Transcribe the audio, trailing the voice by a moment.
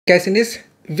Guys, in this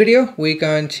video we're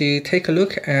going to take a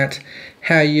look at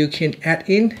how you can add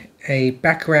in a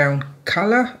background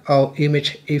color or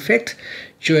image effect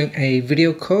during a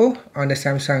video call on the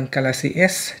Samsung Galaxy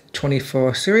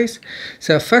S24 series.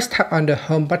 So first, tap on the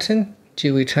home button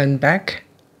to return back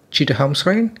to the home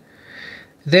screen.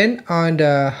 Then on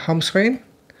the home screen,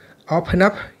 open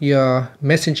up your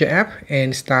messenger app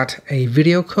and start a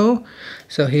video call.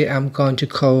 So here I'm going to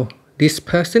call this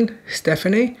person,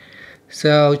 Stephanie.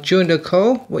 So during the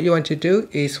call, what you want to do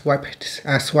is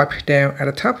swipe down at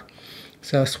the top.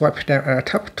 So swipe down at the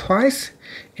top twice,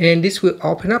 and this will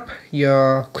open up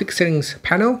your quick settings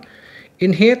panel.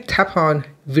 In here, tap on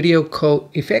video call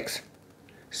effects.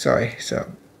 So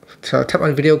tap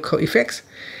on video call effects,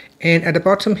 and at the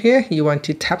bottom here, you want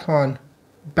to tap on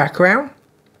background.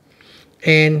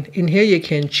 And in here, you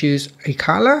can choose a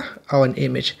color or an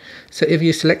image. So if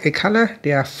you select a color,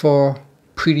 there are 4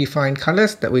 predefined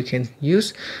colors that we can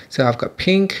use. So I've got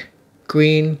pink,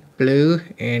 green, blue,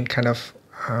 and kind of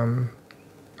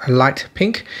a light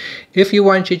pink. If you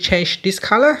want to change this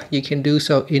color, you can do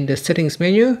so in the settings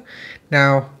menu.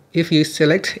 Now, if you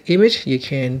select image, you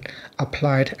can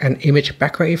apply an image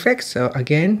background effect. So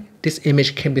again, this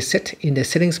image can be set in the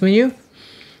settings menu.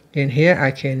 And here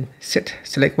I can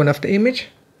select one of the image,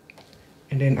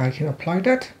 and then I can apply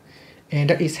that. And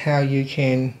that is how you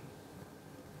can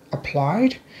apply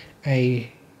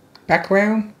a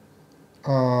background,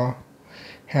 or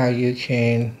how you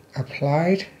can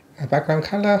apply a background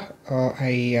color or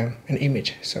an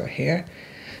image. So here,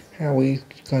 how we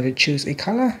going to choose a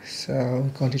color. So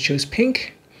we're going to choose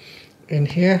pink. And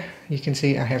here you can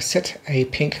see I have set a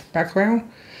pink background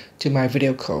to my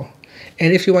video call.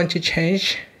 And if you want to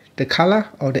change the color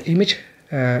or the image,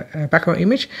 background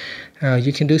image,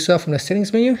 you can do so from the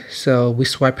settings menu. So we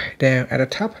swipe down at the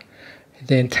top,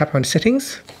 then tap on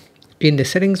settings. In the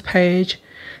settings page,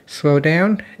 scroll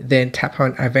down, then tap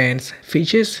on advanced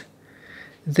features.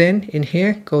 Then in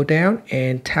here, go down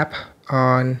and tap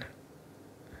on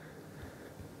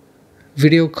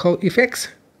video call effects.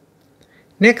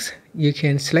 Next, you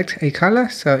can select a color.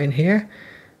 So in here,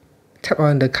 tap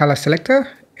on the color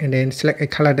selector and then select a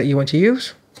color that you want to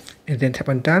use, and then tap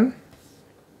on done.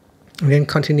 And then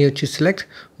continue to select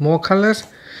more colors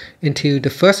until the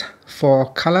first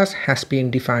 4 colors has been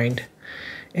defined.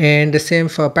 And the same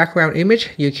for background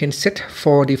image, you can set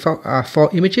 4 default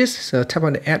 4 images. So tap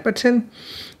on the add button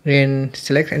and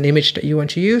select an image that you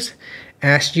want to use.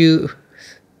 As you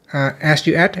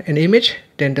add an image,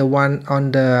 then the one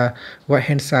on the right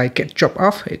hand side get dropped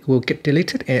off. It will get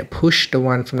deleted and push the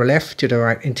one from the left to the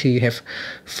right until you have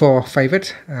 4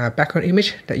 favorite background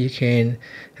image that you can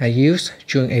use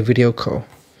during a video call.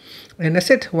 And that's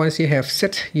it. Once you have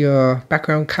set your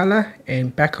background color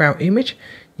and background image,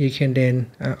 you can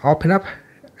then open up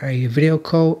a video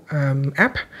call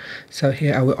app. So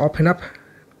here I will open up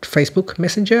Facebook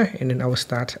Messenger, and then I will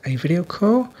start a video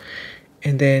call.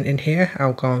 And then in here,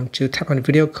 I'm going to tap on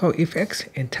video call effects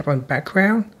and tap on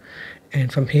background.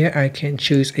 And from here, I can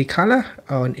choose a color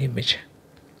or an image.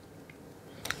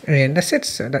 And that's it.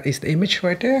 So that is the image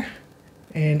right there.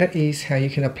 And that is how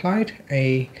you can apply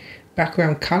a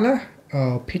background color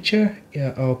or picture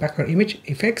or background image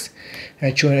effects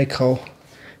during a call.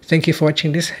 Thank you for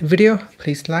watching this video.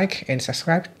 Please like and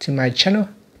subscribe to my channel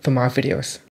for more videos.